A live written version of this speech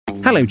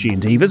Hello,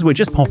 G&Divas. We're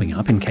just popping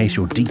up in case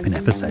you're deep in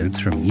episodes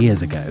from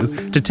years ago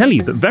to tell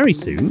you that very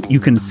soon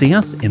you can see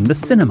us in the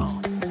cinema.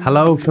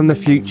 Hello from the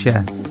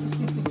future.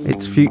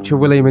 It's future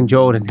William and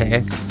Jordan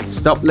here.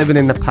 Stop living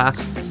in the past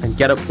and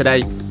get up to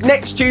date.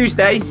 Next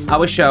Tuesday,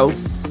 our show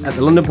at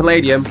the London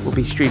Palladium will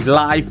be streamed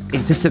live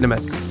into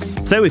cinemas.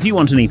 So if you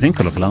want an evening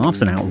full of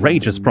laughs and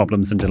outrageous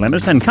problems and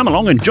dilemmas, then come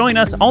along and join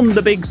us on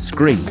the big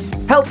screen.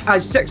 Help I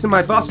Sexted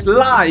My Boss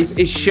Live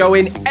is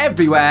showing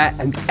everywhere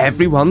and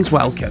everyone's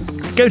welcome.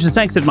 Go to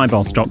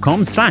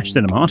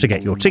sextedmyboss.com/cinema to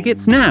get your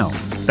tickets now.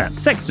 That's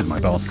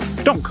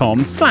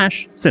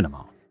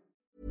sextedmyboss.com/cinema.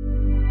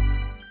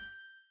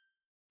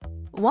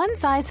 One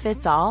size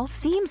fits all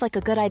seems like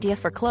a good idea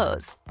for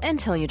clothes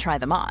until you try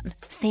them on.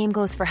 Same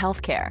goes for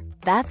healthcare.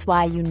 That's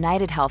why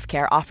United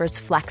Healthcare offers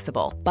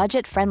flexible,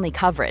 budget-friendly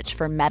coverage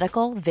for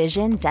medical,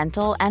 vision,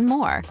 dental, and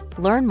more.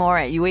 Learn more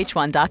at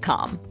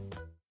uh1.com.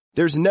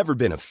 There's never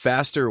been a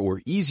faster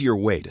or easier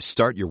way to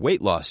start your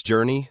weight loss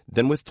journey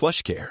than with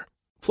PlushCare.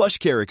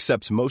 PlushCare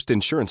accepts most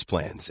insurance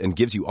plans and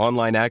gives you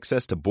online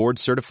access to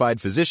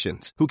board-certified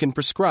physicians who can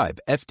prescribe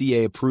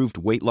FDA-approved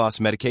weight loss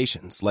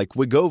medications like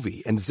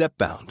Wegovy and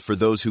Zepbound for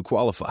those who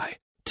qualify.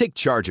 Take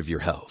charge of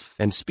your health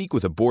and speak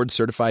with a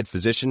board-certified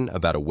physician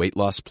about a weight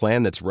loss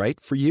plan that's right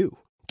for you.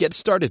 Get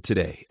started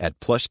today at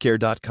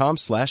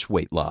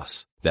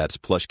plushcare.com/weight-loss. That's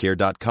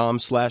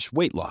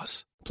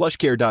plushcare.com/weight-loss.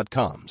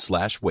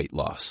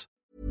 plushcare.com/weight-loss.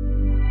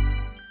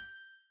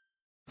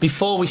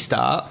 Before we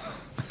start,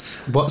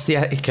 what's the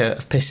etiquette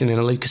of pissing in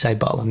a Lucozade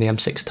bottle on the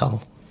M6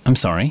 toll? I'm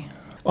sorry?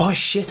 Oh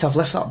shit, I've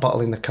left that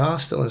bottle in the car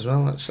still as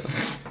well.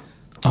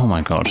 Oh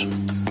my God.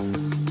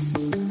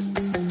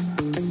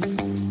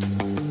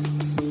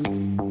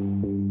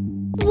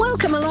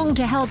 Welcome along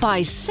to Help I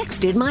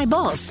Sexted My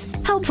Boss.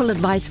 Helpful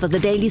advice for the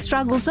daily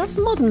struggles of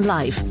modern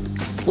life.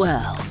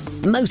 Well,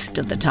 most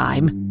of the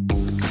time.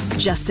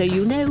 Just so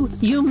you know,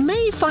 you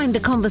may find the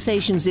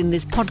conversations in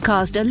this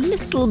podcast a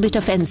little bit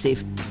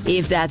offensive.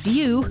 If that's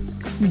you,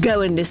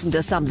 go and listen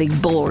to something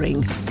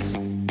boring.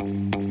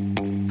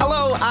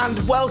 Hello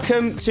and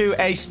welcome to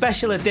a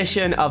special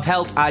edition of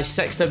Help I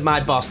Sexted My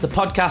Boss, the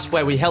podcast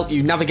where we help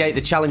you navigate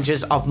the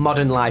challenges of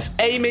modern life,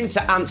 aiming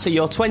to answer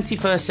your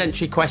 21st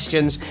century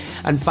questions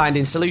and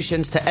finding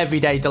solutions to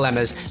everyday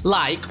dilemmas,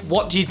 like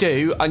what do you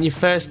do on your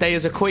first day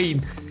as a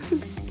queen?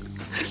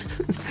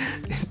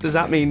 Does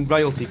that mean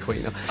royalty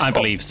queen? I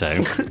believe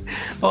so.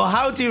 Or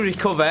how do you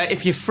recover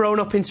if you've thrown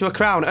up into a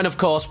crown? And of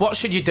course, what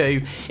should you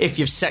do if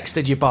you've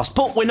sexted your boss?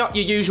 But we're not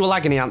your usual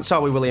agony ants, are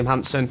we, William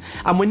Hanson?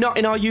 And we're not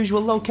in our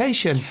usual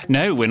location.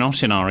 No, we're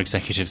not in our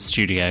executive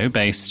studio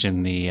based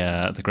in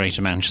the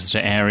Greater Manchester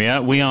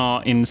area. We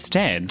are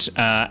instead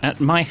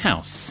at my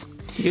house.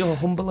 Your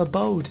humble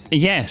abode.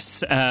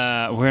 Yes,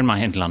 we're in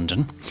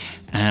London.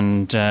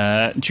 And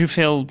do you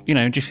feel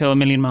a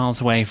million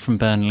miles away from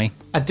Burnley?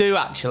 I do,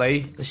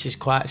 actually. This is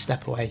quite a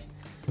step away.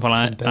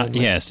 Well,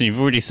 yes, you've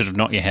already sort of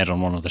knocked your head on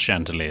one of the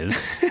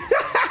chandeliers.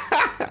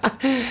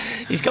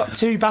 He's got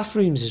 2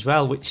 bathrooms as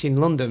well, which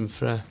in London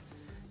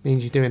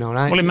means you're doing all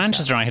right. Well, in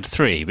Manchester I had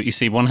 3, but you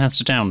see, one has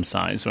to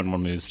downsize when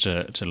one moves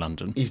to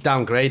London. You've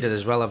downgraded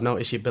as well. I've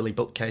noticed your Billy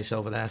bookcase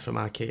over there from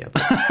IKEA.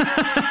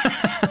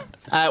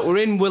 We're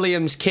in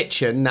William's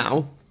kitchen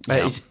now.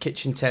 His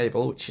kitchen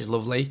table, which is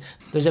lovely.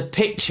 There's a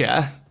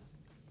picture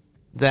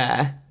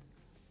there.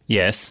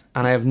 Yes.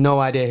 And I have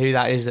no idea who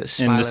that is that's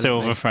smiling in the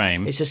silver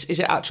frame. Is it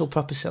actual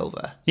proper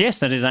silver? Yes,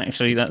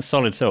 that's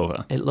solid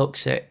silver. It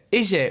looks it.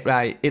 Is it?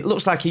 Right. It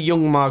looks like a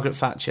young Margaret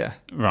Thatcher.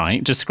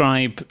 Right.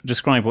 Describe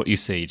what you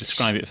see.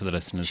 Describe it for the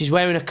listeners. She's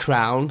wearing a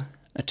crown.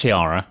 A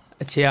tiara.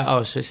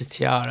 Oh, so it's a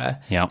tiara.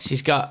 Yeah.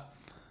 She's got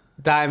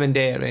diamond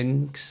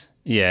earrings.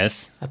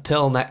 Yes. A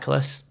pearl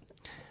necklace.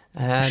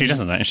 She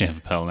doesn't actually have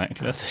a pearl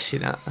necklace. Does she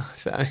not? Oh,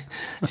 sorry.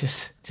 I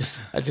just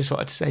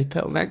wanted to say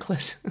pearl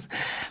necklace.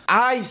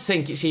 I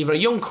think it's either a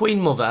young Queen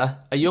Mother,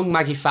 a young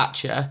Maggie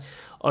Thatcher,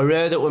 or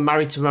her that were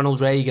married to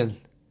Ronald Reagan.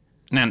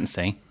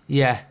 Nancy?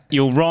 Yeah.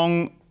 You're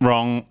wrong,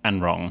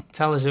 and wrong.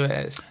 Tell us who it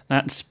is.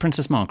 That's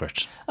Princess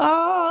Margaret.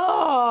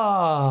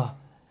 Oh,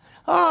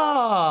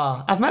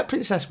 I've met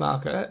Princess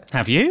Margaret.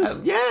 Have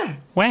you? Yeah.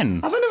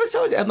 When? Have I never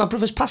told you? At my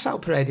brother's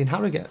pass-out parade in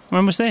Harrogate.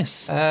 When was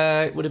this?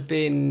 It would have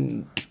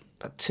been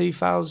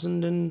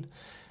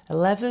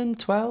 2011,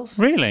 12.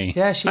 Really?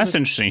 Yeah, That's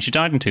interesting. She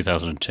died in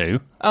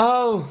 2002.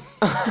 Oh.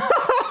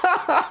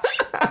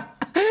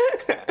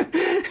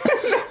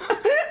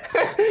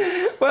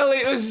 Well,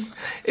 it was...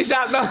 Is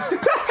that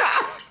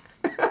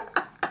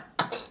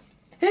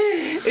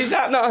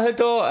not her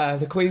daughter,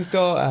 the Queen's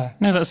daughter?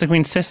 No, that's the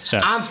Queen's sister.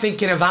 I'm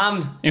thinking of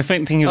Anne. You're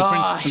thinking of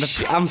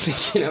the I'm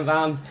thinking of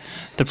Anne.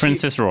 The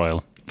Princess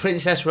Royal.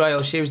 Princess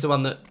Royal, she was the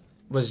one that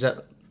was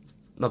at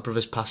my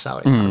brother's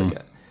pass-out in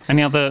Harrogate.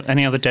 Any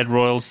other dead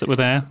royals that were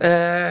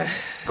there?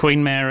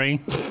 Queen Mary,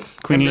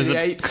 Queen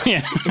Elizabeth.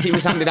 Yeah, he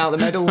was handing out the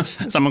medals.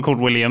 Someone called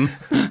William,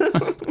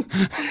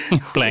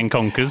 playing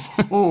conkers.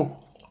 Oh.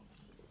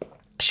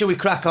 Should we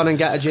crack on and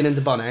get a gin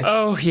and tonic?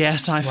 Oh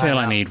yes, I feel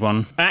I need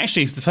one.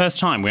 Actually, it's the first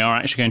time we are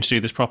actually going to do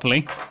this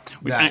properly.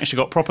 We've actually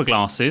got proper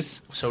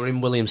glasses. So we're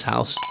in William's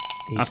house.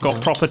 I've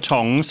got proper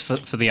tongs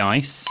for the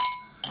ice.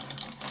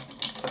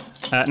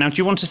 Now, do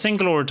you want a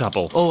single or a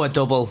double? Oh, a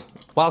double.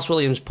 Whilst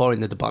William's pouring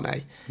the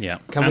Dubonnet,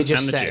 can we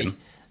just say gin.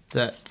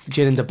 that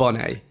gin and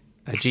Dubonnet,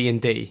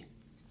 G&D,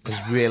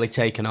 has really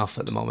taken off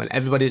at the moment.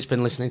 Everybody that's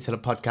been listening to the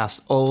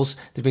podcast, all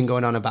they've been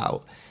going on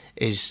about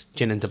is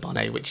gin and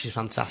Dubonnet, which is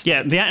fantastic.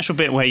 Yeah, the actual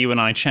bit where you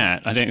and I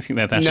chat, I don't think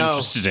they're that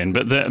interested in,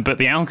 but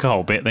the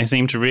alcohol bit they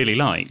seem to really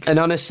like. And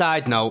on a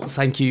side note,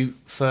 thank you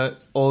for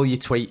all your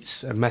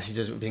tweets and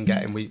messages we've been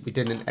getting. We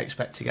didn't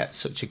expect to get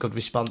such a good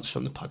response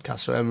from the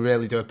podcast, so I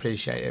really do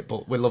appreciate it.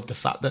 But we love the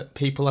fact that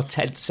people are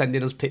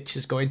sending us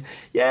pictures going,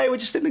 yeah, we're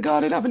just in the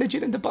garden having a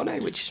gin and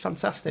Dubonnet, which is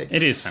fantastic.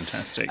 It is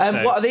fantastic.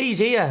 What are these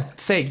here?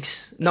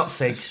 Figs? Not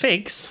figs.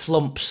 Figs?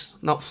 Flumps.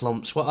 Not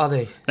flumps. What are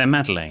they? They're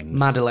Madeleines.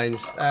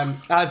 Madeleines.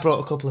 I've brought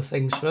a couple of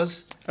things for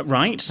us.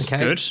 Right, Okay.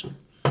 good.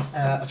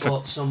 I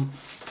bought some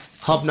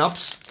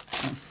hobnobs.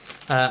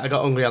 I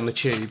got hungry on the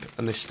tube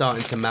and they're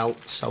starting to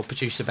melt, so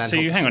producer Ben... So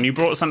hang on, you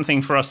brought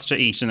something for us to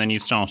eat and then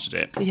you've started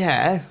it?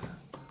 Yeah,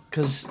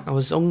 because I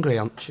was hungry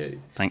on the tube.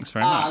 Thanks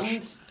very much.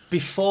 And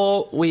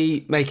before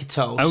we make a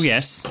toast... Oh,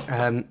 yes.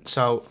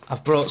 So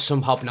I've brought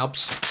some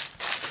hobnobs,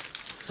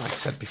 like I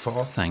said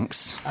before.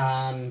 Thanks.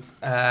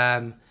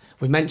 And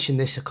we mentioned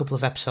this a couple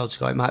of episodes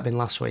ago, it might have been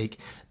last week,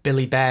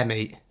 Billy Bear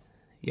Meat.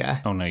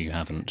 Yeah. Oh, no, you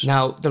haven't.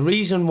 Now, the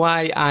reason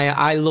why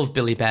I love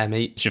Billy Bear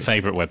Meat... It's your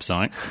favourite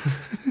website.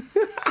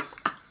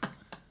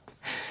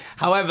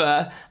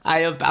 However,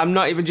 I'm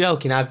not even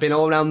joking. I've been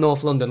all around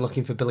North London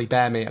looking for Billy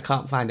Bear Meat. I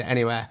can't find it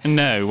anywhere.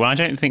 No, well, I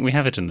don't think we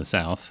have it in the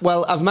south.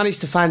 Well, I've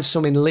managed to find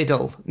some in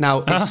Lidl. Now,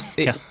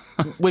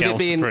 with it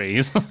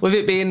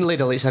being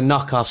Lidl, it's a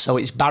knockoff, so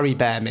it's Barry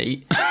Bear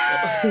Meat.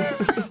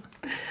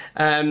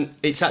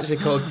 It's actually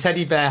called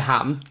Teddy Bear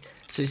Ham.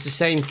 So it's the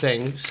same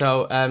thing.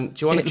 So do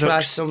you want to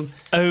try some...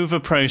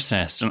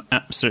 over-processed and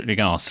absolutely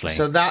ghastly.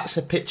 So that's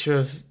a picture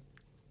of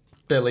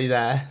Billy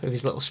there with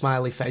his little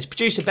smiley face.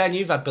 Producer Ben,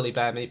 you've had Billy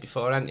Bear Meat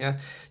before, haven't you?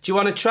 Do you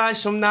want to try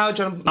some now?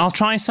 I'll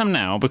try some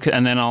now,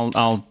 and then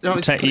I'll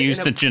use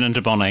the gin and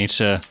Dubonnet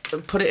to...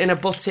 Put it in a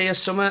butty or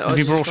something? Have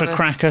you brought a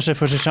cracker to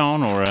put it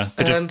on, or a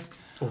bit of...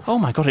 Oh,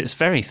 my God, it's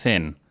very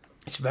thin.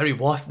 It's very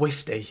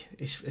wafty.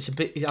 It's a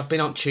bit... I've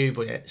been on tube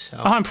with it, so...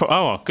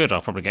 Good.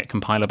 I'll probably get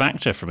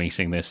Campylobacter from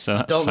eating this, so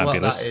that's Don't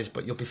fabulous. know what that is,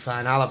 but you'll be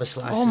fine. I'll have a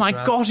slice. Oh, my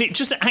God, it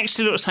just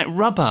actually looks like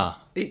rubber.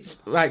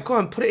 Right, go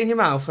on, put it in your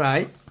mouth,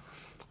 right?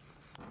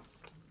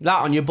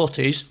 That on your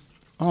butties.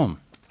 Oh.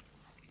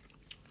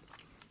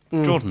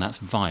 Jordan, that's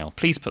vile.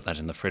 Please put that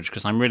in the fridge,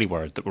 because I'm really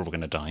worried that we're all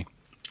going to die.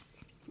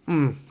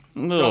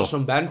 Got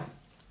some, Ben.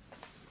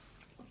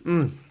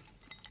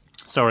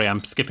 Sorry,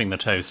 I'm skipping the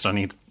toast. I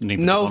need the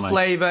No Dubonnet.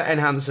 flavour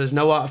enhancers,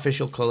 no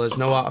artificial colours,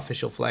 no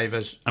artificial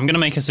flavours. I'm going to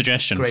make a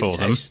suggestion Great for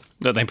them, taste.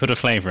 that they put a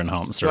flavour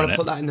enhancer Do you in want it.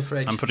 to put that in the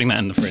fridge? I'm putting that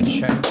in the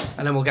fridge. Okay,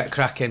 and then we'll get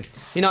cracking.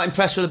 You're not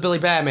impressed with the Billy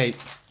Bear Meat?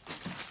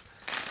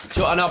 Do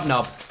you want an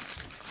hobnob?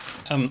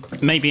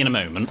 Maybe in a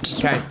moment.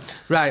 Okay,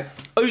 right.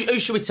 Who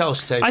should we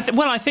toast to? I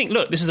think,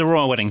 look, this is a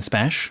royal wedding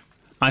spesh.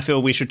 I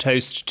feel we should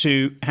toast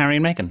to Harry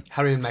and Meghan.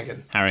 Harry and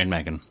Meghan. Harry and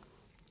Meghan.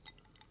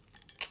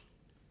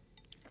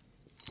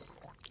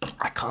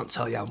 I can't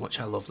tell you how much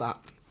I love that.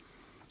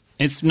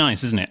 It's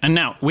nice, isn't it? And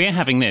now, we're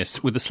having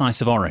this with a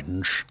slice of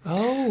orange.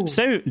 Oh.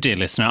 So, dear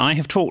listener, I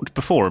have talked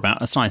before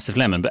about a slice of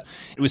lemon, but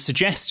it was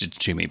suggested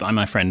to me by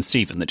my friend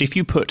Stephen that if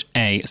you put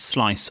a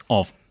slice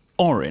of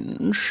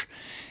orange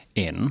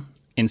in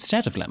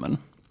instead of lemon,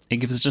 it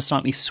gives it a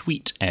slightly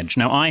sweet edge.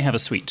 Now, I have a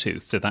sweet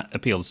tooth, so that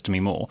appeals to me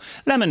more.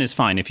 Lemon is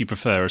fine if you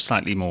prefer a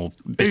slightly more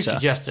bitter. Who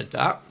suggested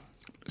that?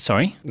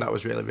 Sorry? That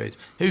was really rude.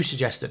 Who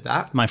suggested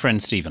that? My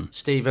friend Stephen.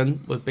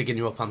 Stephen, we're bigging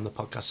you up on the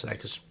podcast today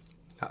because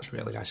that's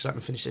really nice. Let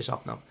me finish this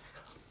off now.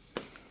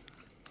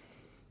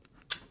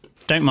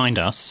 Don't mind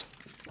us.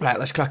 Right,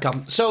 let's crack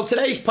on. So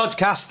today's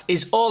podcast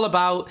is all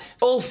about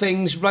all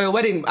things royal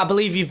wedding. I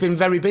believe you've been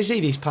very busy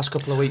these past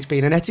couple of weeks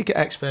being an etiquette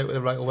expert with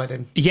a royal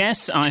wedding.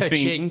 Yes,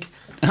 Ka-ching.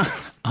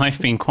 I've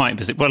been quite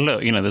busy. Well,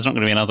 look, there's not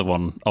going to be another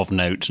one of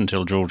note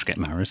until George gets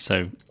married,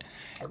 so...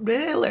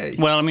 Really?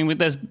 Well, I mean,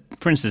 there's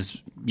Princess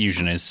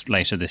Eugenie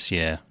later this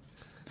year.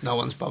 No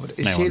one's bothered.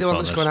 Is No he one's the one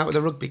that's bothered. going out with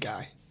the rugby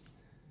guy?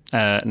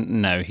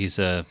 No, he's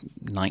a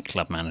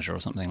nightclub manager or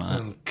something like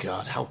that. Oh,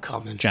 God, how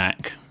common.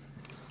 Jack.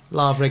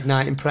 Lava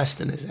igniting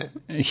Preston, is it?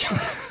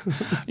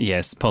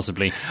 Yes,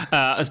 possibly.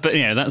 But,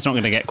 that's not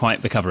going to get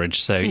quite the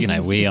coverage. So,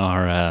 we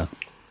are...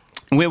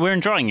 We're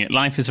enjoying it.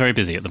 Life is very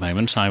busy at the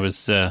moment. I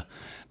was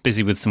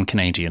busy with some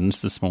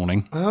Canadians this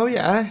morning. Oh,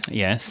 yeah?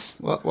 Yes.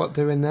 What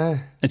doing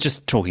there?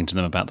 Just talking to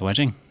them about the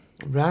wedding.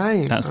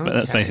 Right. That's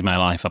basically my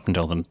life up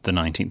until the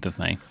 19th of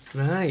May.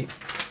 Right.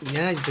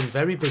 Yeah, you've been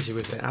very busy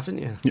with it, haven't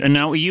you? And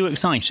now, are you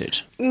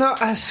excited? No,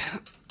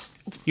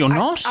 You're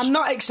not? I'm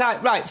not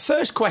excited. Right,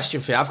 first question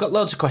for you. I've got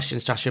loads of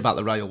questions to ask you about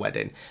the royal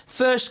wedding.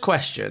 First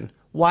question,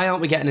 why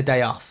aren't we getting a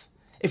day off?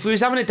 If we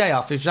was having a day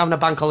off, if we was having a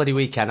bank holiday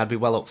weekend, I'd be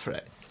well up for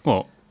it.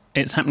 Well,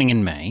 it's happening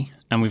in May,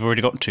 and we've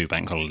already got 2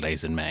 bank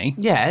holidays in May.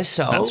 Yeah,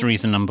 so... That's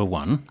reason number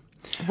 1.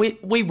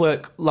 We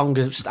work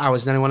longer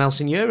hours than anyone else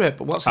in Europe,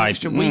 but what's the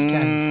extra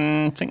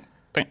weekend? I think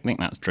don't think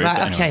that's true. Right,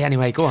 but okay,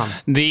 anyway, go on.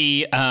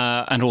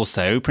 And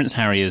also, Prince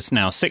Harry is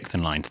now 6th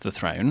in line to the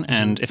throne.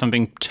 And if I'm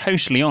being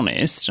totally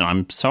honest, and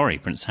I'm sorry,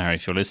 Prince Harry,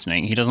 if you're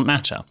listening, he doesn't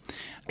matter.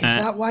 Is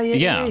that why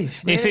it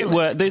is? Really? If it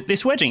were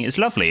this wedding, it's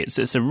lovely.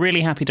 It's a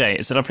really happy day.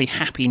 It's a lovely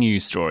happy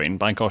news story, and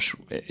by gosh,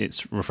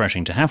 it's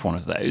refreshing to have one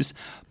of those.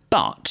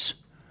 But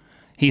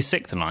he's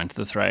 6th in line to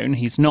the throne.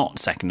 He's not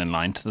 2nd in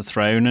line to the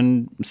throne,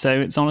 and so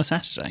it's on a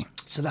Saturday.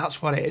 So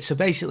that's what it is. So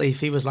basically,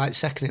 if he was like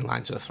 2nd in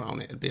line to a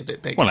throne, it'd be a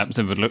bit bigger. Well,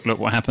 look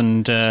what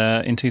happened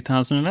in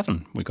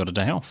 2011. We got a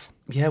day off.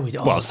 Yeah, we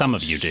did. Well, some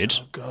of you did.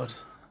 Oh, God.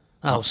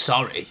 Oh,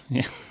 sorry.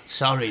 Yeah.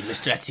 Sorry,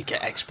 Mr.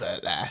 Etiquette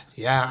expert there.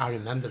 Yeah, I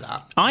remember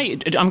that. I'm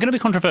going to be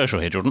controversial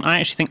here, Jordan. I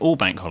actually think all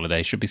bank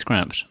holidays should be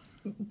scrapped.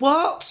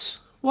 What?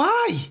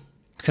 Why?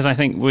 Because I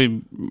think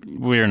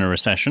we're in a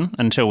recession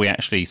until we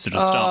actually sort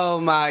of start. Oh,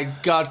 my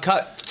God.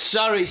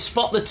 Sorry,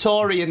 spot the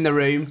Tory in the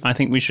room. I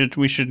think we should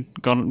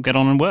get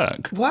on and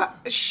work. What?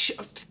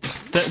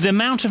 The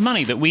amount of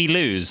money that we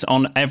lose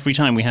on every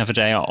time we have a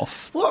day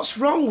off. What's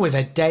wrong with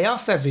a day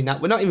off every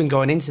night? We're not even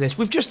going into this.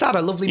 We've just had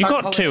a lovely You've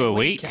bank got holiday 2 a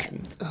week.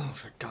 weekend. Oh,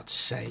 for God's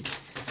sake.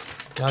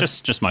 God.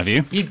 Just my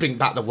view. You'd bring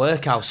back the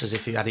workhouses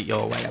if you had it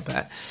your way, I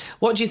bet.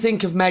 What do you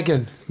think of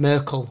Meghan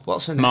Markle?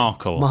 What's her name?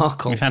 Markle.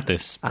 We've had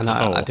this before.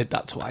 I did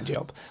that to wind you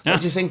up.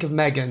 What do you think of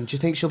Meghan? Do you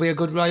think she'll be a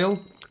good royal?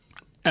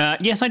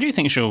 Yes, I do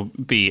think she'll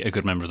be a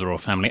good member of the royal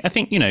family. I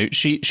think,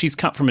 she's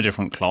cut from a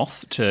different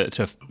cloth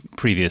to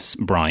previous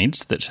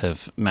brides that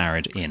have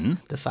married in.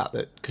 The fact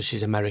that, because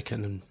she's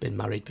American and been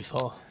married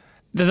before.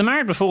 The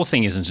married before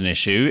thing isn't an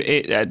issue.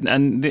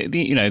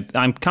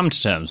 I'm come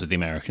to terms with the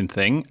American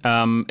thing.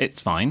 It's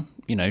fine.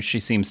 She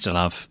seems to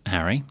love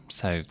Harry,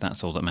 so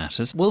that's all that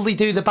matters. Will they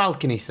do the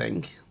balcony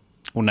thing?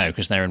 Well, no,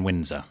 because they're in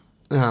Windsor.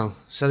 Oh,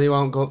 so they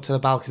won't go up to the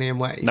balcony and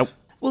wave? Nope.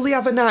 Will they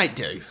have a night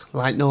do,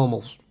 like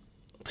normal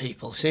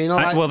people? So,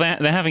 well, they're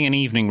having an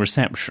evening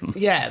reception.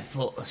 Yeah,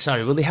 but,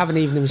 sorry, will they have an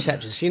evening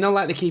reception? So,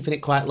 like they're keeping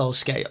it quite low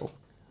scale?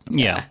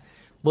 Yeah.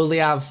 Will they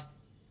have,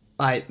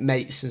 like,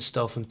 mates and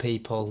stuff and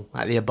people,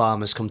 like the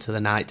Obamas come to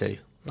the night do?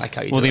 Like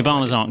how you well, do the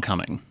Obamas aren't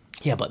coming.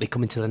 Yeah, but they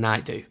come into the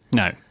night do?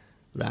 No.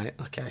 Right,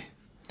 okay.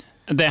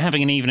 They're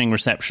having an evening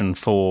reception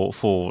for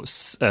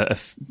a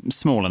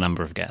smaller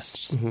number of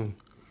guests. Mm-hmm.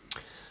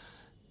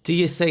 Do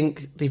you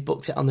think they've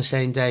booked it on the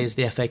same day as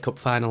the FA Cup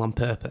final on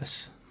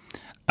purpose?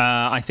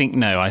 I think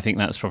no. I think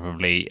that's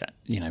probably,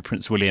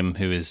 Prince William,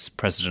 who is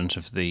president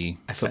of the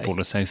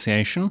Football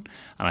Association,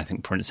 and I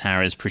think Prince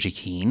Harry is pretty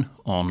keen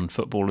on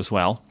football as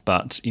well.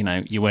 But,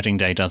 your wedding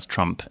day does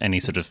trump any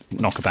sort of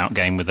knockabout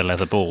game with a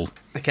leather ball.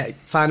 Okay,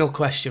 final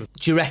question.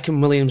 Do you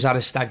reckon William's had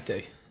a stag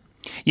do?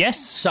 Yes.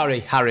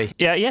 Sorry, Harry.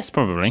 Yeah, yes,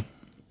 probably.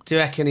 Do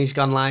you reckon he's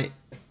gone, like,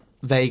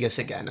 Vegas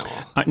again? Or?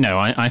 No,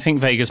 I think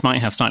Vegas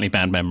might have slightly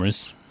bad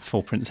memories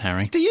for Prince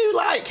Harry. Do you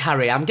like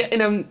Harry? I'm getting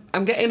a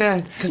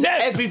because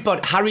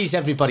Harry's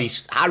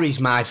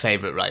my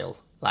favourite royal.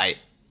 Like,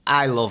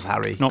 I love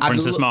Harry. Not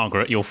Princess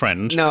Margaret, your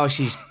friend. No,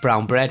 she's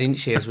brown bread, isn't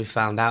she? As we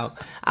found out.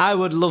 I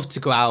would love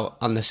to go out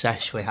on the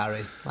sesh with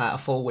Harry, like a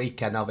full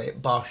weekend of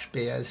it. Bosch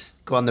beers,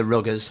 go on the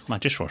ruggers. My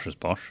dishwasher's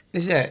Bosch.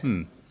 Is it?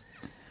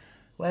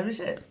 Where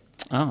is it?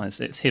 Oh, it's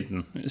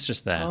hidden. It's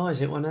just there. Oh,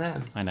 is it one of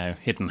them? I know,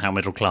 hidden. How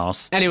middle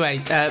class.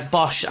 Anyway,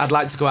 Bosch, I'd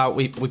like to go out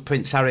with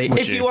Prince Harry.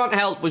 If you want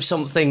help with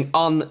something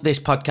on this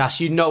podcast,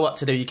 you know what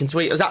to do. You can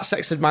tweet us at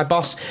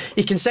SextedMyBoss.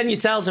 You can send your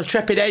tales of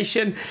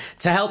trepidation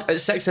to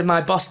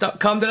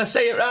help@sextedmyboss.com. Did I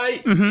say it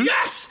right? Mm-hmm.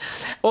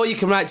 Yes! Or you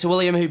can write to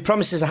William, who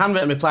promises a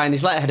handwritten reply in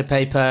his letterhead of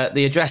paper.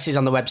 The address is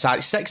on the website,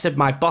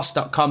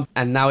 sextedmyboss.com.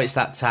 And now it's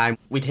that time.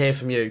 We'd hear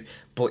from you,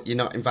 but you're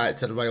not invited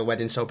to the royal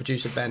wedding, so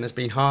producer Ben has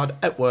been hard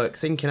at work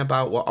thinking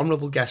about what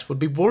honourable guests would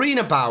be worrying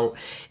about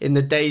in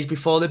the days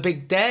before the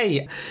big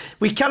day.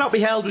 We cannot be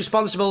held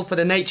responsible for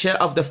the nature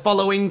of the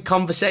following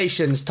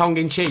conversations,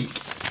 tongue-in-cheek.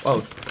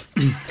 Oh,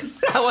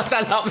 was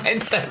I not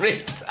meant to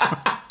read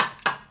that?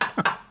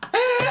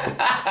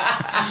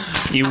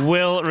 You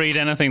will read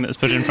anything that's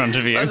put in front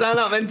of you. Was I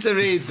not meant to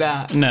read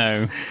that?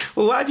 No.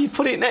 Well, why have you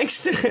put it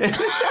next to it?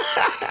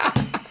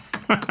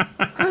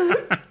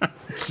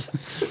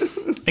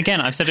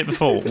 Again, I've said it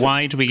before.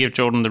 Why do we give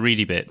Jordan the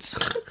reedy bits?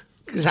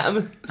 Because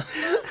I'm...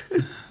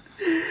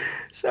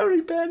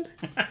 Sorry, Ben.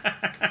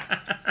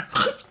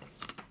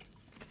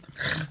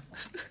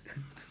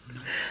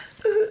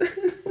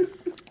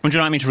 Would you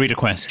like me to read a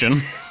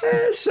question?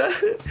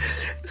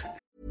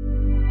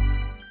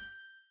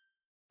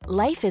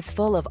 Life is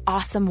full of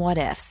awesome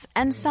what-ifs,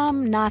 and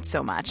some not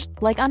so much,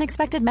 like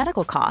unexpected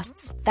medical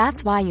costs.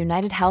 That's why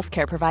United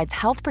Healthcare provides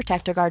Health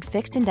Protector Guard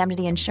fixed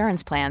indemnity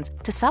insurance plans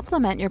to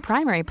supplement your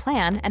primary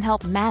plan and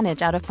help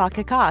manage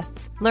out-of-pocket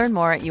costs. Learn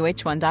more at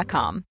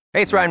UH1.com.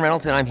 Hey, it's Ryan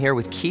Reynolds, and I'm here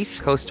with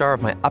Keith, co-star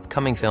of my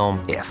upcoming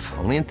film, If,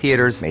 only in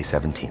theaters May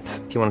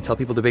 17th. Do you want to tell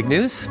people the big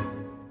news?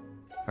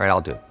 All right, I'll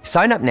do it.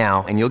 Sign up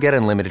now and you'll get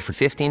unlimited for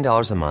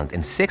 $15 a month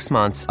and 6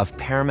 months of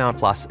Paramount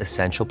Plus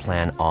Essential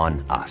Plan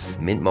on us.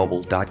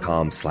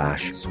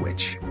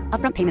 MintMobile.com/switch.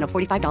 Upfront payment of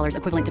 $45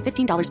 equivalent to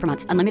 $15 per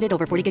month. Unlimited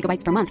over 40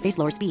 gigabytes per month. Face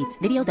lower speeds.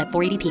 Videos at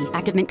 480p.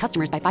 Active Mint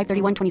customers by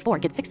 531.24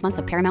 get 6 months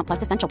of Paramount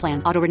Plus Essential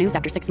Plan. Auto renews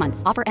after 6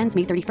 months. Offer ends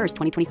May 31st,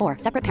 2024.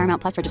 Separate Paramount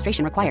Plus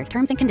registration required.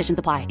 Terms and conditions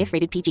apply if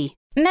rated PG.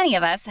 Many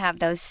of us have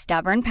those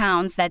stubborn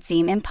pounds that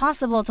seem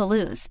impossible to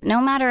lose,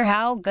 no matter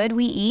how good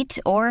we eat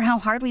or how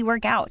hard we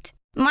work out.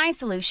 My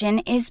solution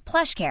is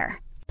PlushCare.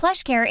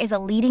 PlushCare is a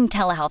leading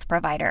telehealth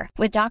provider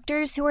with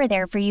doctors who are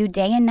there for you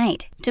day and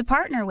night to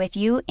partner with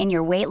you in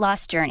your weight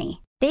loss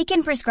journey. They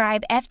can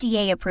prescribe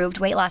FDA-approved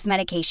weight loss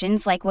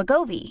medications like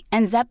Wegovy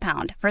and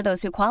Zepbound for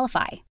those who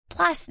qualify.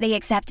 Plus, they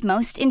accept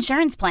most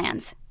insurance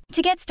plans.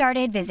 To get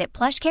started, visit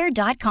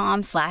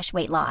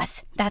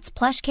plushcare.com/weightloss. That's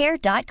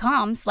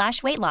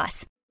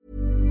plushcare.com/weightloss.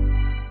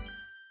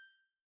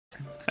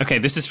 Okay,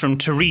 this is from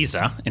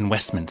Teresa in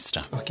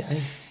Westminster.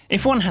 Okay.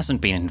 If one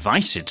hasn't been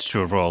invited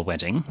to a royal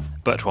wedding,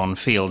 but one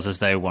feels as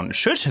though one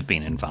should have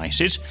been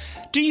invited,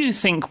 do you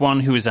think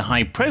one who is a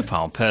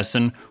high-profile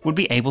person would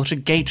be able to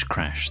gate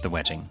crash the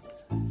wedding?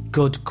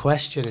 Good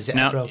question. Is it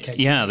ever okay?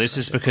 Yeah, this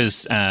is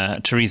because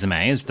Theresa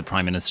May, as the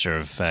Prime Minister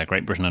of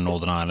Great Britain and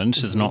Northern Ireland,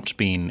 has not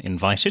been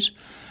invited.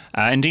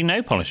 Indeed,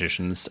 no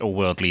politicians or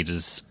world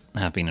leaders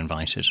have been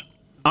invited.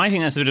 I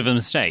think that's a bit of a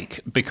mistake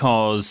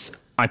because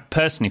I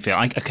personally feel,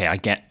 I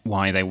get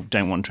why they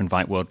don't want to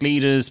invite world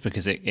leaders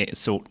because it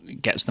sort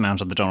of gets them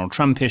out of the Donald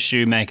Trump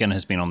issue. Meghan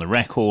has been on the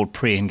record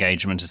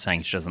pre-engagement as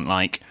saying she doesn't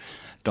like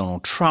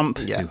Donald Trump,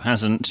 who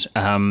hasn't.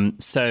 But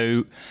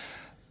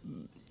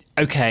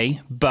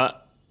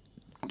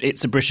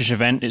it's a British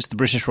event. It's the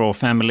British royal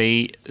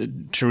family.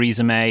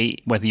 Theresa May,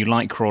 whether you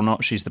like her or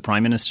not, she's the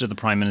Prime Minister. The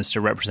Prime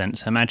Minister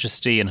represents Her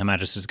Majesty and Her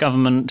Majesty's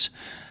government,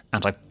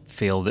 and I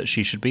feel that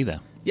she should be there.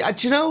 Yeah,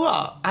 do you know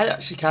what? I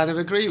actually kind of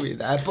agree with you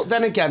there. But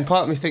then again,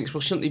 part of me thinks,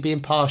 well, shouldn't he be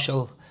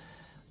impartial?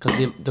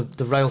 Because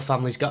the royal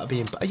family's got to be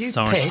impartial.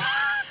 Are you pissed?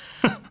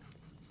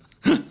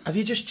 Have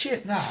you just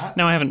chipped that?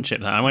 No, I haven't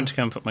chipped that. I went to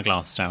go and put my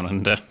glass down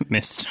and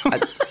missed.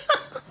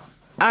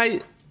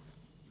 I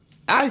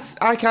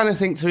kind of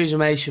think Theresa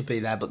May should be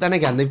there. But then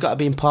again, they've got to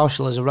be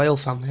impartial as a royal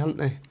family, haven't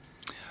they?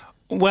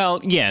 Well,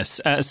 yes.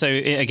 So,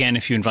 again,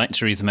 if you invite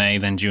Theresa May,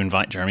 then do you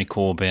invite Jeremy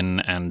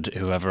Corbyn and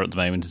whoever at the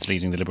moment is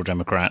leading the Liberal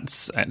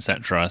Democrats,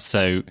 etc.?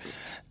 So,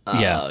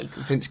 yeah.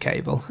 Vince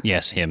Cable.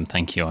 Yes, him.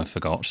 Thank you. I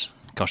forgot.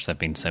 Gosh, there have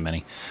been so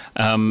many.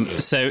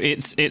 So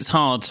it's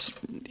hard.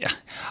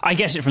 I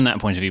get it from that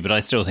point of view, but I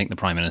still think the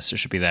Prime Minister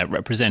should be there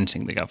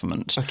representing the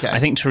government. Okay. I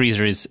think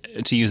Theresa is,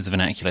 to use the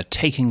vernacular,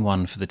 taking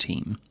one for the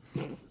team.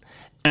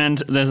 And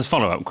there's a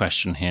follow-up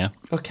question here.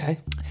 Okay.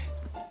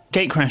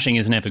 Gate crashing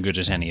is never good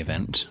at any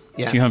event.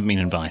 Yeah. If you haven't been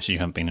invited, you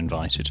haven't been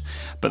invited.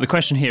 But the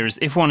question here is,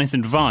 if one is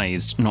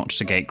advised not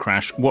to gate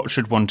crash, what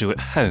should one do at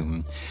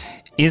home?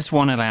 Is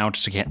one allowed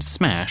to get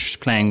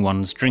smashed playing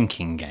one's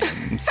drinking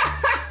games?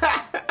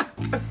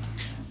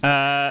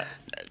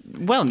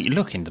 Well, you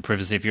look in the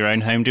privacy of your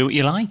own home, do what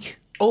you like.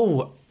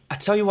 Oh, I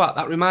tell you what,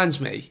 that reminds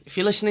me. If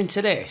you're listening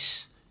to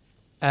this,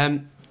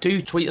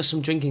 do tweet us some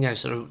drinking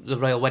games for the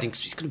royal wedding,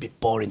 because it's going to be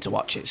boring to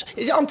watch it.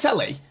 Is it on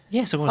telly?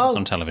 Yes, of course it's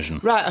on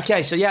television. Right,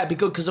 okay, so yeah, it'd be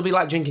good, because there'll be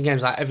like drinking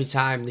games like every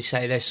time they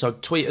say this, so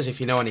tweet us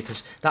if you know any,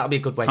 because that'll be a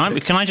good way to do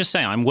it. Can I just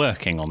say, I'm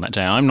working on that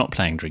day. I'm not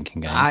playing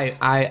drinking games.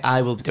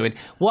 I will be doing.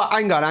 What?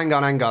 Hang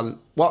on.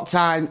 What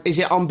time? Is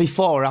it on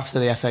before or after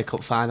the FA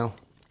Cup final?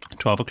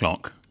 12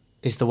 o'clock.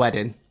 Is the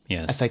wedding?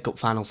 Yes. FA Cup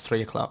final's 3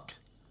 o'clock.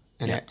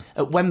 It?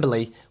 At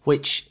Wembley,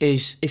 which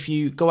is, if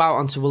you go out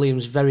onto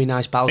William's very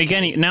nice balcony...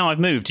 Again, now I've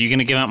moved, are you going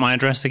to give out my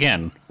address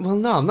again? Well,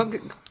 no, I'm not...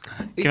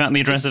 Give out the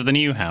address of the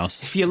new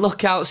house. If you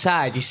look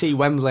outside, you see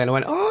Wembley, and I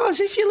went, oh,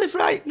 as if you live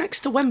right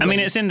next to Wembley. I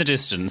mean, it's in the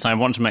distance. I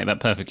want to make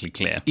that perfectly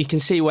clear. You can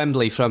see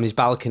Wembley from his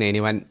balcony, and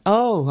he went,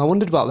 oh, I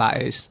wondered what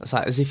that is. It's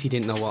like, as if you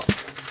didn't know what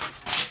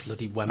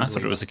bloody Wembley I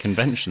thought it was a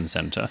convention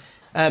centre.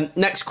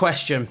 Next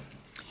question.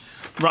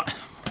 Right.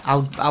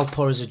 I'll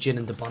pour us a gin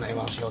in the bonnet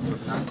whilst you're doing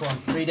that. Go on,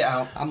 read it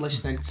out. I'm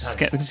listening. Just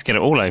get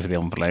it all over the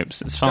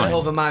envelopes. It's fine. Get it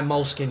over my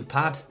moleskin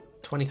pad.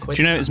 20 quid.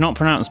 Do you know it's not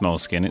pronounced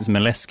moleskin, it's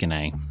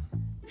moleskine.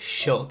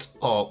 Shut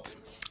up.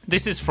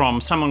 This is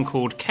from someone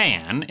called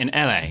Kayan in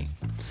LA.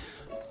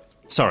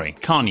 Sorry,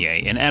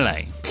 Kanye in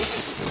LA.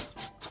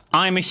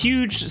 I'm a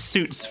huge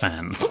Suits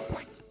fan.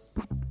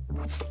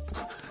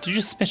 Did you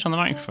just spit on the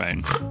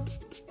microphone?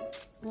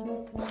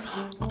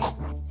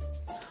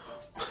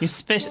 You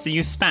spat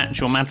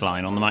your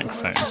Madeline on the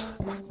microphone.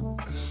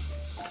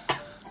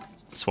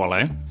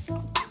 Swallow.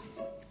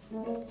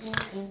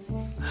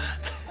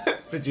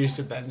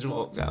 Producer Ben's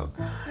walked out.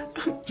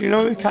 Do you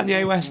know who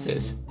Kanye West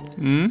is?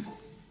 Hmm?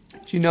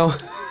 Do you know?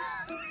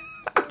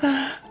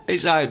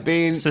 It's like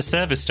being... It's a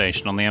service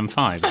station on the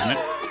M5, isn't it?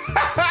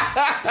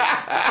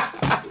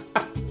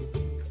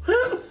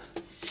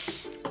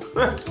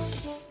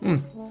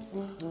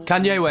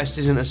 Kanye West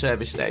isn't a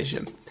service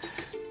station.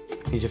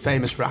 He's a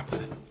famous rapper.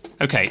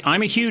 Okay,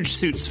 I'm a huge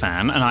Suits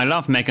fan and I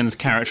love Meghan's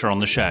character on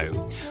the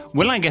show.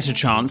 Will I get a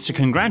chance to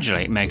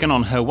congratulate Meghan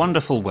on her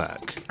wonderful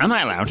work? Am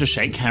I allowed to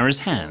shake Harry's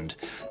hand?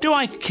 Do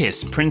I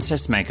kiss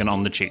Princess Meghan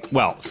on the cheek?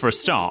 Well, for a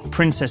start,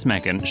 Princess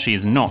Meghan, she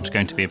is not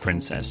going to be a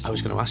princess. I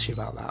was going to ask you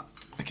about that.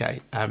 Okay,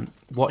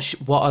 what's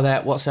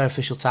their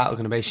official title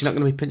going to be? She's not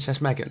going to be Princess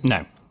Meghan?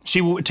 No. She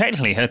will,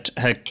 technically, her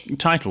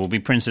title will be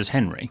Princess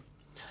Henry.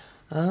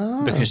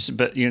 Oh.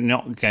 But you're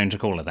not going to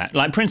call her that.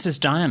 Like Princess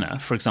Diana,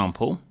 for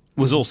example,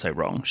 was also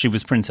wrong. She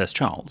was Princess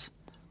Charles.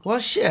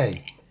 Was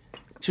she?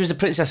 She was the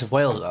Princess of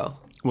Wales, though.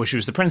 Well, she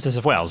was the Princess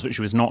of Wales, but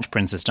she was not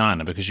Princess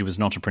Diana because she was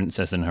not a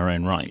princess in her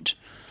own right.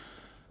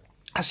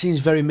 That seems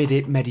very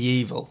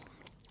medieval.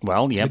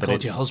 Well, yeah, but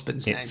it's your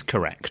husband's name. It's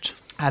correct.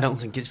 I don't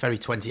think it's very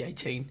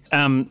 2018.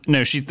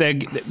 No, she's there.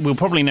 We'll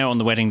probably know on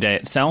the wedding day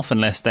itself,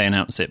 unless they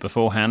announce it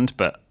beforehand.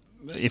 But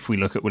if we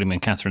look at William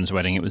and Catherine's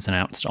wedding, it was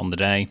announced on the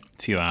day,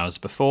 a few hours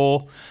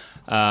before.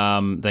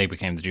 They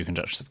became the Duke and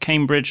Duchess of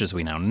Cambridge, as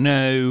we now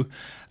know.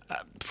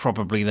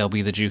 Probably they'll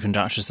be the Duke and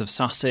Duchess of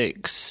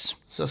Sussex.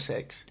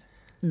 Sussex.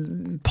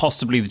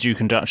 Possibly the Duke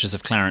and Duchess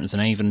of Clarence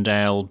and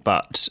Avondale,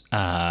 but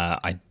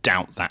I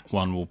doubt that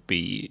one will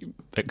be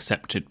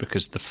accepted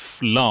because the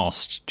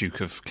last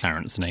Duke of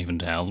Clarence and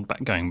Avondale,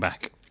 going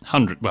back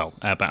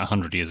about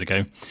 100 years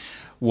ago,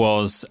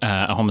 was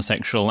a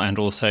homosexual and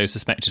also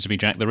suspected to be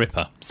Jack the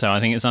Ripper. So I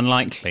think it's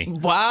unlikely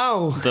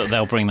that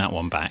they'll bring that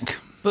one back.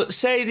 But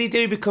say they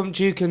do become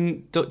Duke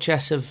and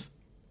Duchess of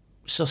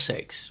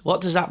Sussex.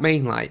 What does that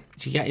mean? Like,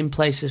 do you get in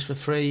places for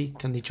free?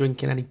 Can they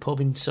drink in any pub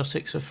in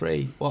Sussex for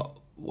free?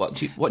 What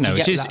do you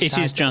get? It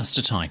is just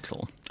a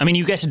title. I mean,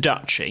 you get a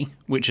duchy,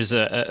 which is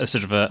a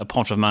sort of a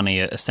pot of money,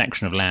 a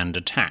section of land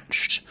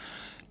attached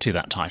to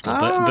that title.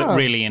 But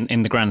really,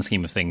 in the grand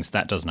scheme of things,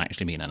 that doesn't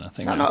actually mean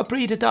anything. Is that not a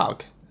breed of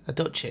dog? A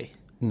duchy?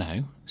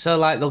 No. So,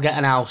 like, they'll get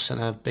an house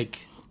and a big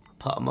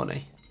pot of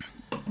money.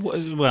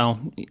 Well,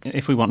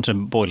 if we want to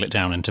boil it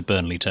down into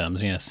Burnley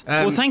terms, yes.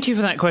 Well, thank you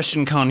for that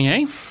question,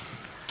 Kanye.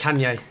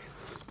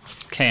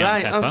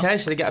 Right, okay,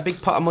 so they get a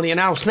big pot of money and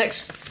a house.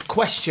 Next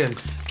question.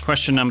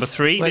 Question number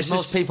 3.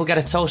 Most people get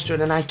a toaster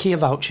and an IKEA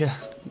voucher.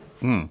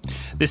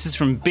 This is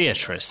from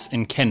Beatrice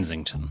in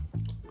Kensington.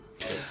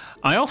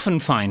 I often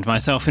find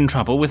myself in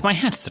trouble with my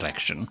hat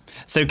selection,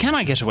 so can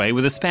I get away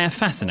with a spare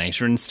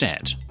fascinator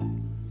instead?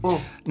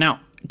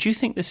 Now, do you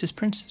think this is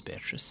Princess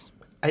Beatrice?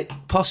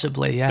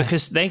 Possibly, yeah.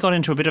 Because they got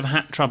into a bit of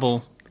hat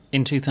trouble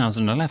in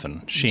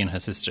 2011, she and her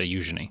sister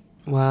Eugenie.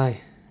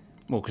 Why?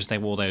 Well, because they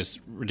wore those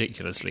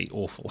ridiculously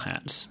awful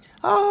hats.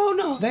 Oh,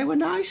 no, they were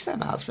nice, them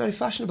hats. Very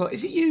fashionable.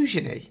 Is it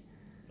Eugenie?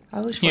 I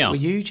always thought it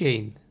was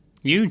Eugene.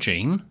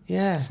 Eugene?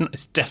 Yeah.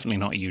 It's definitely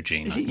not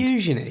Eugene. Is it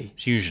Eugenie?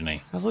 It's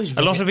Eugenie. I've always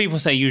a lot of people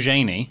say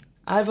Eugenie.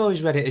 I've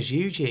always read it as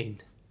Eugene.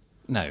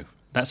 No,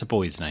 that's a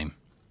boy's name.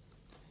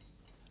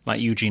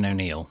 Like Eugene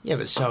O'Neill. Yeah,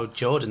 but so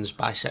Jordan's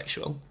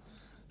bisexual.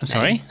 I'm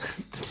sorry?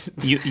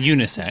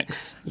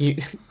 Unisex.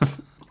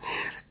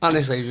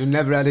 Honestly, if you've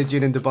never had a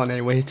gin and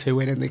Dubonnet, we're two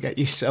in and they get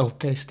you so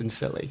pissed and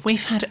silly.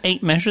 We've had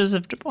 8 measures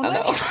of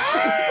Dubonnet.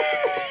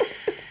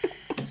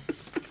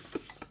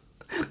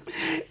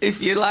 If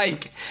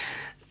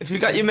you've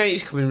got your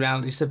mates coming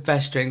round, it's the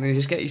best drink, they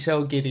just get you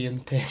so giddy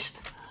and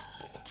pissed.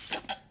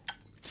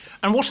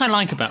 And what I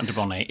like about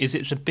Dubonnet is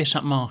it's a bit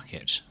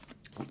upmarket.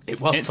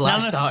 It was till I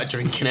started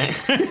drinking it.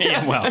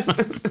 Yeah, well,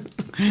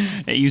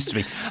 it used to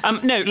be.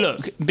 No,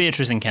 look,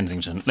 Beatrice in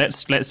Kensington,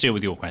 let's deal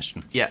with your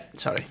question. Yeah,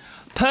 sorry.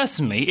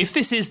 Personally, if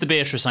this is the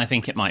Beatrice I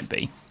think it might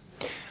be,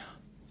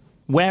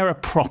 wear a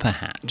proper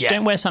hat. Yeah.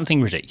 Don't wear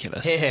something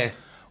ridiculous. Here.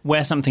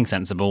 Wear something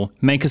sensible.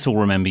 Make us all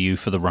remember you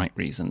for the right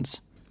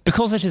reasons.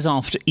 Because it is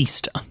after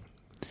Easter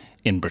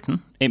in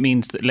Britain, it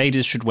means that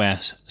ladies should wear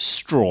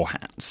straw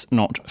hats,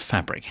 not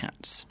fabric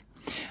hats.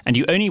 And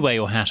you only wear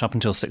your hat up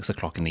until 6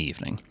 o'clock in the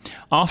evening.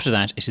 After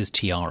that, it is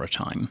tiara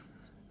time.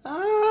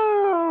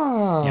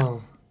 Oh. Yeah.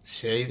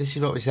 See, this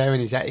is what we say when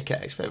he's etiquette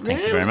expert.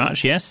 Thank you very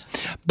much, yes.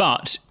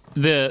 But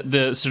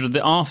the sort of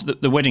after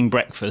the wedding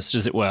breakfast,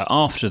 as it were,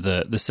 after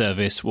the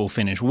service will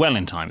finish well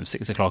in time of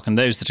 6 o'clock, and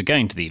those that are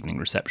going to the evening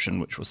reception,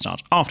 which will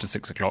start after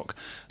 6 o'clock,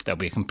 there'll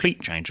be a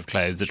complete change of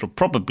clothes. It'll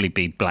probably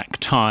be black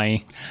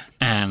tie,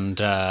 and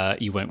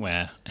you won't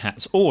wear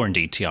hats or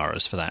indeed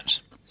tiaras for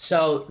that.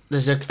 So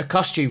there's a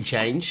costume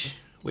change,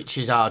 which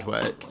is hard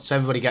work. So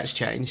everybody gets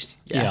changed.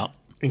 Yeah.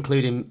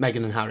 Including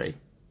Meghan and Harry.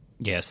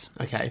 Yes.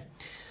 Okay.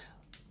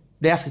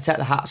 They have to take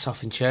the hats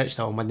off in church,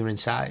 though, when they're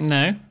inside.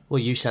 No. Well,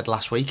 you said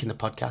last week in the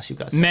podcast you've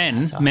got to take the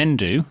hat off. Men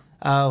do.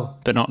 Oh.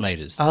 But not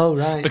ladies. Oh,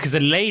 right. Because a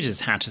lady's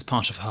hat is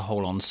part of her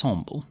whole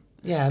ensemble.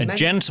 Yeah. A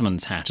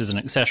gentleman's hat is an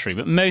accessory,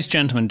 but most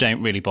gentlemen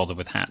don't really bother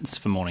with hats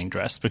for morning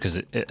dress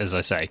because, as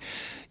I say,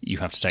 you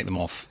have to take them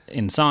off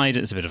inside.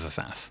 It's a bit of a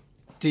faff.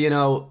 Do you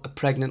know a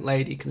pregnant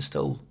lady can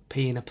still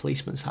pee in a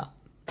policeman's hat?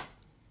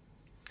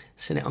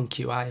 Seen it on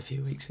QI a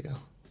few weeks ago.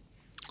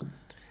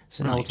 It's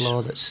an old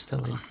law that's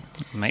still in.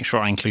 Make sure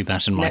I include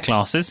that in my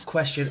classes.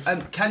 Question.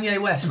 Kanye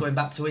West, going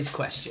back to his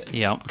question.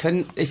 Yeah.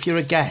 If you're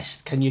a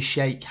guest, can you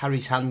shake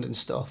Harry's hand and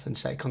stuff and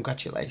say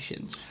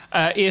congratulations?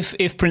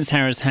 If Prince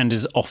Harry's hand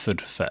is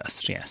offered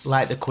first, yes.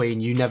 Like the Queen,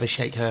 you never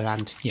shake her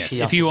hand. Yes,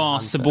 if you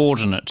are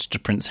subordinate to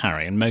Prince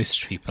Harry, and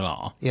most people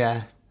are.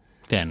 Yeah.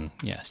 Then,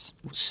 yes.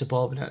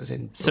 Subordinate as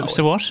in... So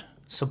what?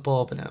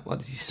 Subordinate. What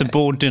did you say?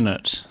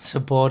 Subordinate.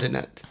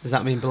 Subordinate. Does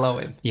that mean below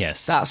him?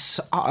 Yes. That's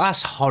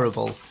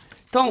horrible.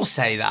 Don't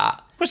say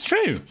that. It's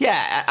true.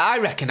 Yeah, I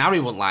reckon Harry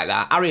wouldn't like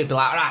that. Harry would be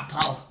like, all right,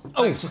 Paul,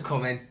 thanks for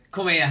coming.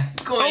 Come here.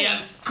 Come here,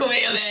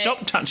 mate.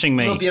 Stop touching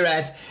me. Rub your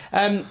head.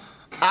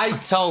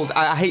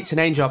 I hate to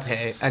name drop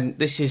here, and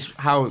this is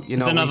how, you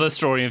know... It's another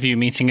story of you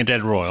meeting a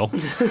dead royal.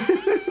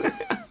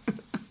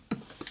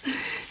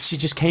 She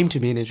just came to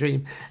me in a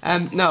dream.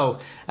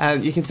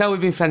 You can tell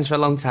we've been friends for a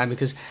long time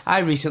because I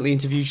recently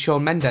interviewed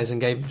Shawn Mendes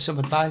and gave him some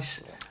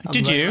advice.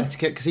 Did you?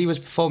 Because he was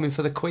performing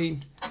for the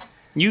Queen.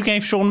 You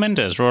gave Shawn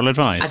Mendes royal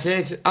advice?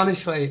 I did,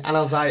 honestly. And I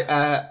was like,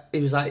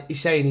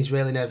 he's saying he's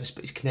really nervous,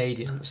 but he's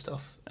Canadian and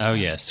stuff. Oh,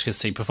 yes, because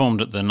he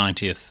performed at the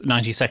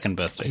 92nd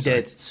birthday. He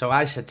did. So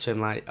I said to him,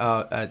 like,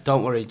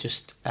 don't worry,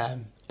 just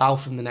bow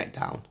from the neck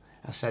down.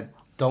 I said,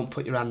 don't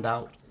put your hand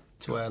out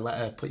to her, let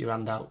her put your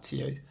hand out to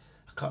you.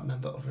 I can't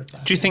remember other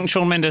advice. Do you think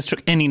Shawn Mendes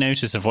took any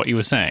notice of what you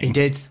were saying? He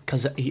did,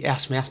 because he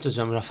asked me afterwards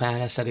when we were off air,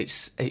 and I said,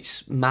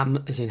 it's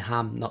mam as in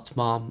ham, not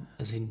mom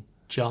as in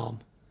jam.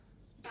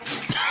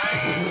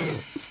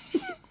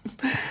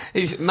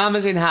 It's mam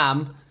as in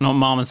ham. Not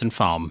mom as in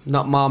farm.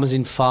 Not mom as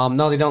in farm.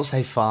 No, they don't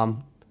say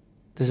farm.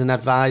 There's an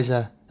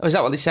advisor. Oh, is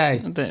that what they say?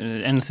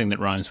 Anything that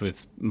rhymes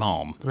with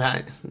mom.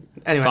 Right.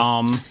 Anyway.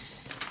 Farm.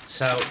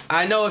 So,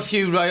 I know a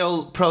few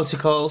royal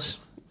protocols.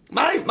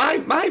 My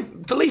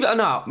believe it or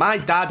not, my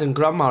dad and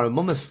grandma and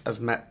mum have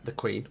met the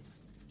Queen.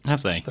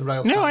 Have they? The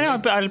royal family. family. I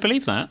know, I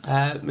believe that.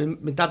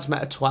 My dad's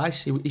met her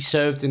twice. He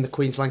served in the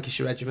Queen's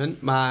Lancashire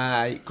Regiment.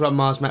 My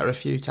grandma's met her a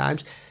few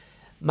times.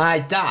 My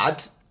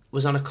dad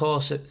was on a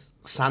course at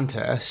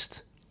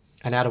Sandhurst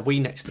and had a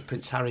wee next to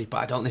Prince Harry, but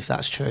I don't know if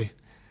that's true.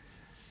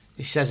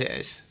 He says it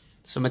is.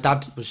 So my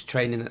dad was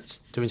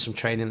doing some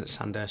training at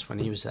Sandhurst when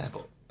he was there,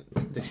 but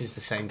this is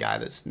the same guy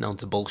that's known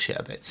to bullshit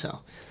a bit, so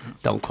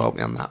don't quote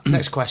me on that.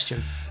 Next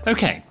question.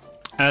 Okay.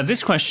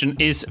 This question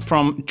is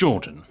from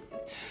Jordan.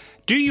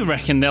 Do you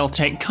reckon they'll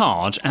take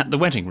card at the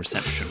wedding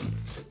reception?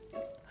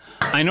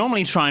 I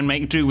normally try and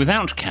make do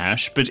without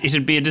cash, but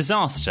it'd be a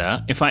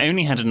disaster if I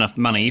only had enough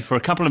money for a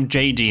couple of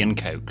JD and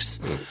Cokes.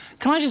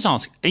 Can I just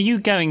ask, are you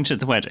going to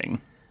the wedding?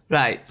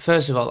 Right,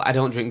 first of all, I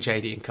don't drink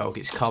JD and Coke,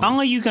 it's common.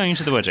 Are you going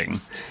to the wedding?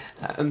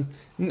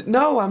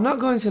 No, I'm not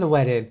going to the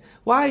wedding.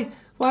 Why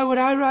would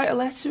I write a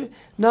letter?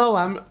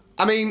 No,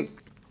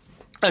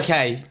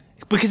 okay.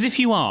 Because if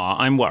you are,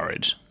 I'm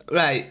worried.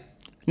 Right.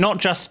 Not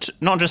just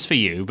for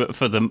you, but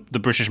for the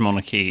British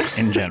monarchy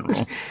in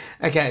general.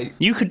 Okay.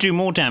 You could do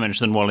more damage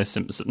than Wallis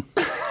Simpson.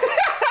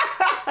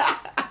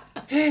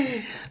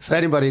 For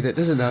anybody that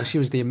doesn't know, she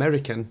was the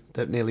American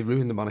that nearly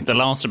ruined the monarchy. The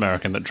last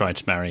American that tried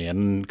to marry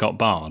and got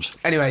barred.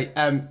 Anyway,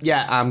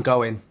 yeah, I'm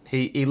going.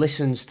 He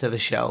listens to the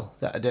show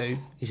that I do.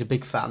 He's a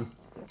big fan.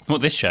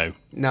 What, this show?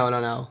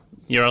 No.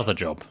 Your other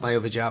job? My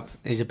other job.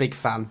 He's a big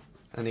fan.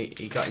 And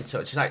he got in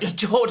touch. He's like,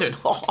 Jordan,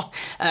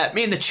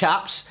 me and the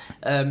chaps...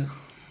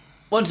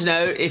 want to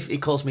know if he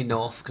calls me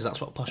North, because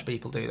that's what posh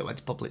people do that went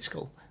to public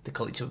school. They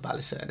call each other by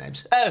their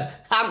surnames. Oh,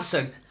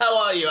 Hanson, how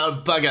are you,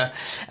 old bugger?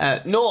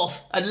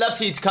 North, I'd love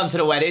for you to come to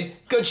the wedding.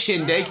 Good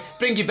shindig.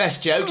 Bring your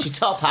best jokes, your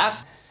top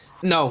hat.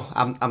 No,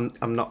 I'm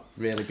not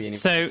really being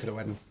invited to the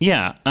wedding.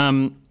 Yeah,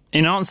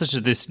 in answer to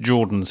this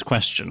Jordan's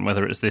question,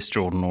 whether it's this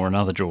Jordan or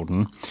another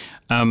Jordan,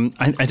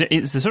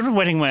 it's the sort of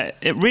wedding where,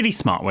 really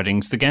smart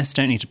weddings, the guests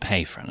don't need to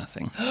pay for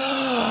anything.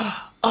 I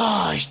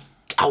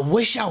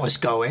wish I was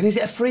going. Is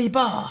it a free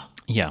bar?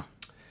 Yeah.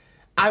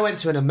 I went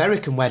to an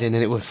American wedding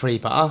and it was a free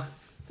bar.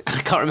 And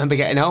I can't remember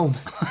getting home.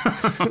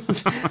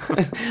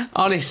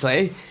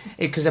 Honestly,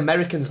 because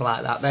Americans are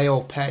like that. They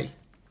all pay,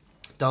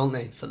 don't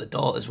they, for the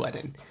daughter's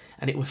wedding.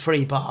 And it was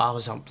free bar. I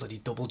was on bloody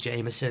double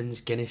Jameson's,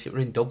 Guinness. It were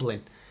in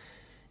Dublin.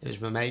 It was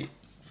my mate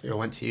who I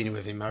went to uni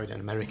with. He married an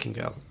American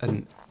girl.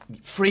 And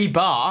free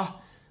bar?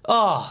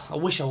 Oh, I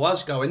wish I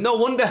was going. No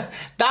wonder.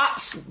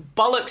 That's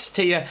bollocks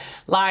to you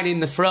lining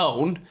the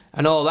throne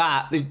and all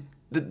that.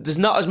 There's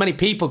not as many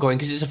people going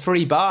because it's a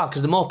free bar,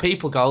 because the more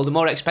people go, the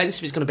more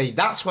expensive it's going to be.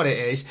 That's what it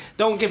is.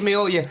 Don't give me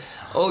all your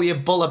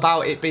bull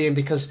about it being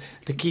because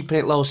they're keeping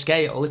it low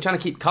scale. They're trying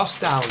to keep costs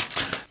down.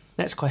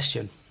 Next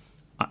question.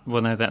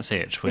 Well, no, that's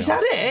it. Is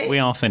that it? We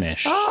are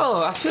finished.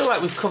 Oh, I feel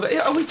like we've covered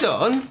it. Are we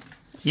done?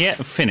 Yeah,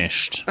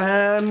 finished.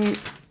 Jordan,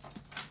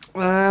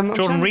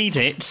 read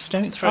it.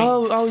 Don't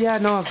throw... Oh, yeah,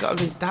 no, I've got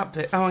to read that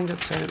bit. Oh, I'm going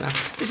to turn it now.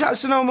 Is that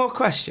so no more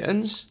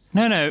questions?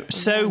 No.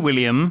 So,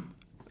 William...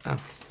 Oh.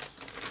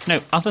 No,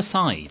 other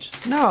side.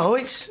 No,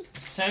 it's...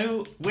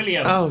 So,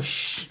 William. Oh,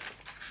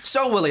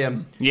 So,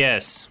 William.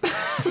 Yes.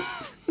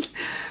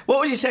 What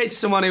would you say to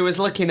someone who was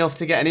lucky enough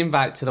to get an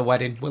invite to the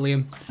wedding,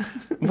 William?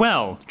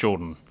 Well,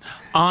 Jordan,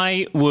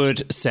 I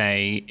would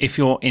say if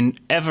you're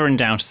ever in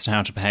doubt as to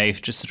how to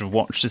behave, just sort of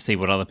watch to see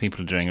what other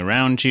people are doing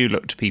around you.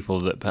 Look to people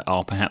that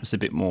are perhaps a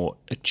bit more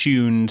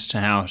attuned to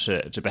how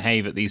to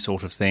behave at these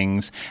sort of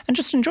things, and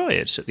just enjoy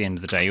it at the end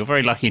of the day. You're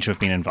very lucky to have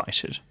been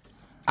invited.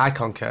 I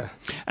concur.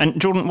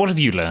 And Jordan, what have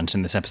you learnt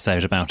in this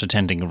episode about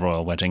attending a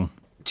royal wedding?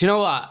 Do you know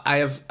what?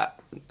 I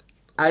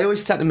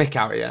always take the mick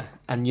out of you,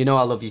 and you know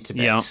I love you to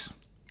bits.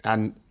 Yeah.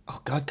 And,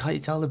 oh God, can't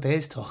you tell the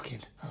beer's talking?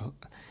 Oh.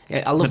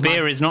 Yeah, I love the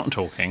beer is not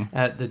talking.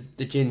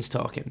 The gin's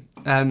talking.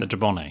 The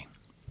Dubonnet.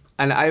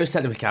 And I always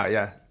take the mick out,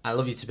 yeah. I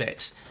love you to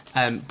bits.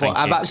 But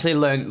I've actually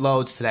learned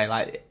loads today.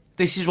 Like,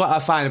 this is what I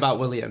find about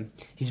William.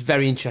 He's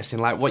very interesting.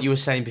 Like what you were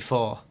saying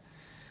before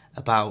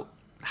about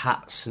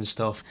hats and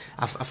stuff.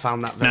 I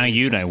found that very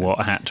interesting. Now you know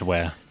what hat to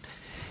wear.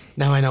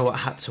 Now I know what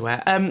hat to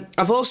wear.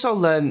 I've also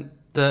learned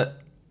that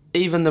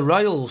even the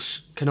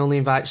royals can only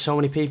invite so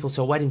many people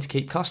to a wedding to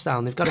keep costs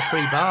down. They've got a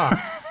free bar.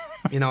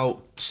 You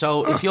know,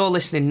 so if you're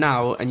listening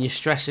now and you're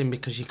stressing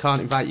because you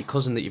can't invite your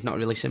cousin that you've not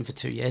really seen for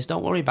 2 years,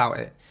 don't worry about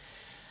it.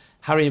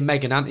 Harry and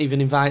Meghan aren't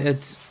even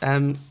invited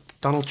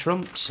Donald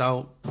Trump,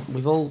 so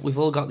we've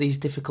all got these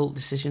difficult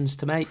decisions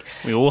to make.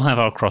 We all have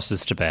our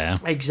crosses to bear.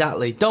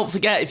 Exactly. Don't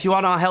forget, if you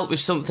want our help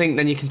with something,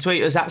 then you can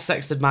tweet us at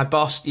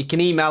SextedMyBoss. You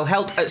can email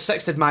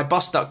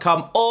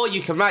help@sextedmyboss.com, or you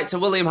can write to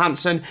William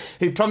Hanson,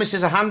 who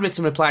promises a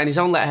handwritten reply in his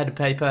own letterhead of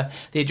paper.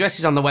 The address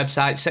is on the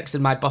website,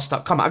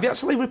 sextedmyboss.com. Have you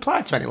actually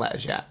replied to any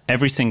letters yet?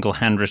 Every single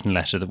handwritten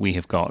letter that we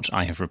have got,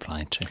 I have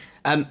replied to.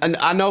 And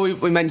I know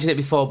we mentioned it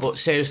before, but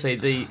seriously,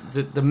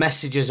 the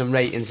messages and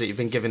ratings that you've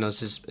been giving us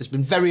has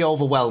been very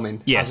overwhelming.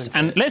 Yes,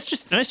 and let's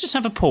just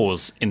have a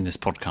pause in this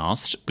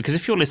podcast, because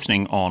if you're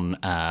listening on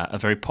a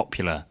very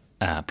popular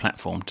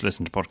platform to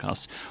listen to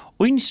podcasts,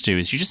 all you need to do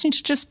is you just need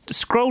to just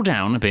scroll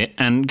down a bit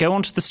and go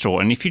onto the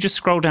store, and if you just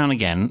scroll down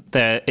again,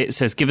 there it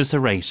says give us a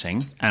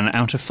rating, and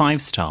out of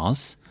 5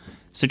 stars.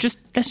 So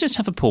let's just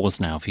have a pause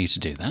now for you to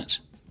do that.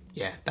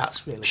 Yeah,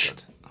 that's really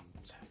good.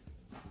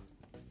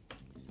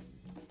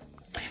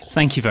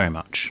 Thank you very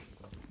much.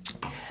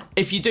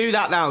 If you do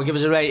that now, give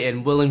us a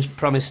rating. William's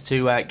promised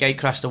to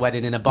gatecrash the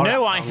wedding in a Borat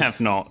No, thong. I have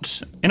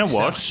not. In a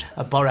what? So,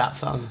 a Borat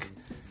thong.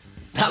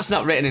 That's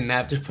not written in there,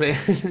 I've just put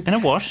it in. In a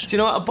what? Do you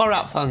know what a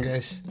Borat thong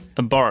is?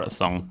 A Borat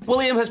thong.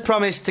 William has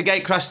promised to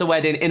gatecrash the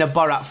wedding in a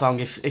Borat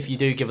thong if you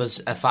do give us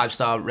a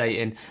 5-star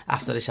rating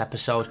after this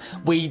episode.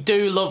 We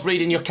do love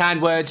reading your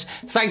kind words.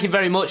 Thank you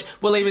very much.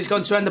 William is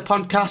going to end the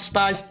podcast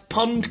by...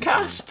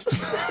 Pondcast?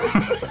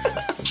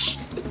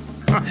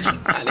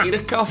 I need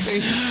a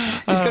coffee.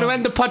 He's going to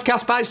end the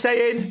podcast by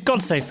saying...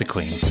 God save the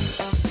Queen.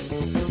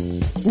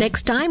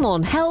 Next time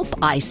on Help,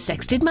 I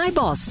Sexted My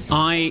Boss.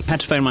 I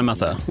had to phone my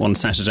mother one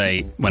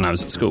Saturday when I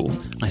was at school.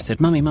 I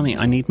said, Mummy,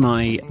 I need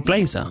my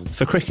blazer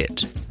for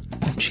cricket.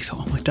 And she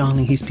thought, oh, my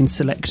darling, he's been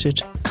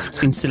selected. He's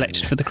been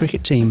selected for the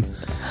cricket team.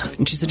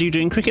 And she said, are you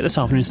doing cricket this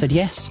afternoon? I said,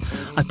 yes,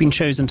 I've been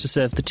chosen to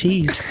serve the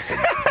teas.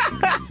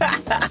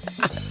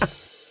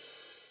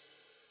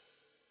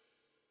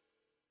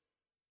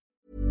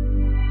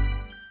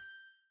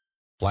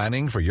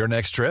 Planning for your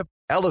next trip?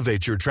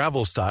 Elevate your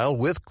travel style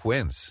with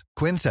Quince.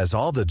 Quince has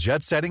all the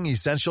jet-setting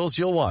essentials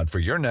you'll want for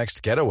your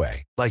next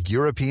getaway, like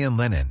European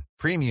linen,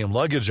 premium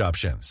luggage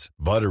options,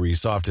 buttery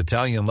soft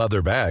Italian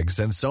leather bags,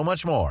 and so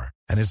much more.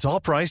 And it's all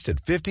priced at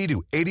 50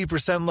 to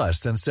 80%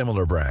 less than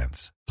similar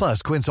brands.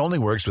 Plus, Quince only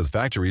works with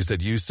factories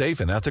that use safe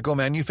and ethical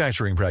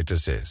manufacturing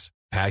practices.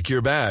 Pack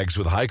your bags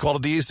with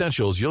high-quality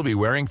essentials you'll be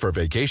wearing for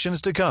vacations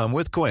to come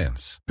with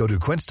Quince. Go to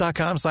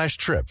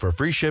quince.com/trip for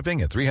free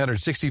shipping and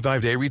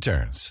 365-day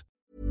returns.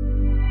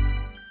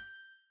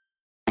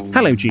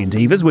 Hello,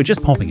 G&Divas. We're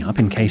just popping up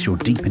in case you're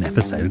deep in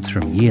episodes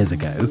from years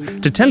ago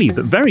to tell you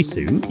that very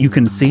soon you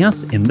can see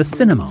us in the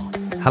cinema.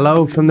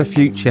 Hello from the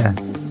future.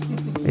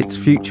 It's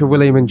future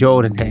William and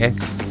Jordan here.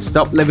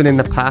 Stop living in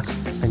the past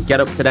and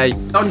get up to date.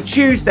 On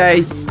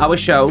Tuesday, our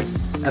show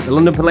at the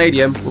London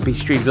Palladium will be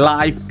streamed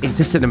live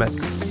into cinemas.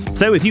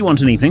 So if you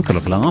want an evening full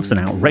of laughs and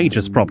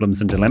outrageous problems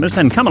and dilemmas,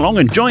 then come along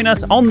and join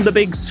us on the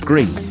big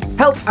screen.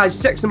 Help I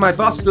Sexted My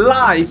Boss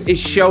Live is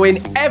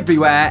showing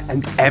everywhere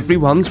and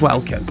everyone's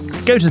welcome.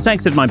 Go to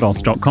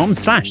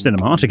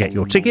sextedmyboss.com/cinema to get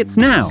your tickets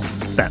now.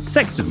 That's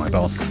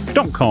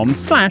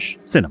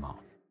sextedmyboss.com/cinema.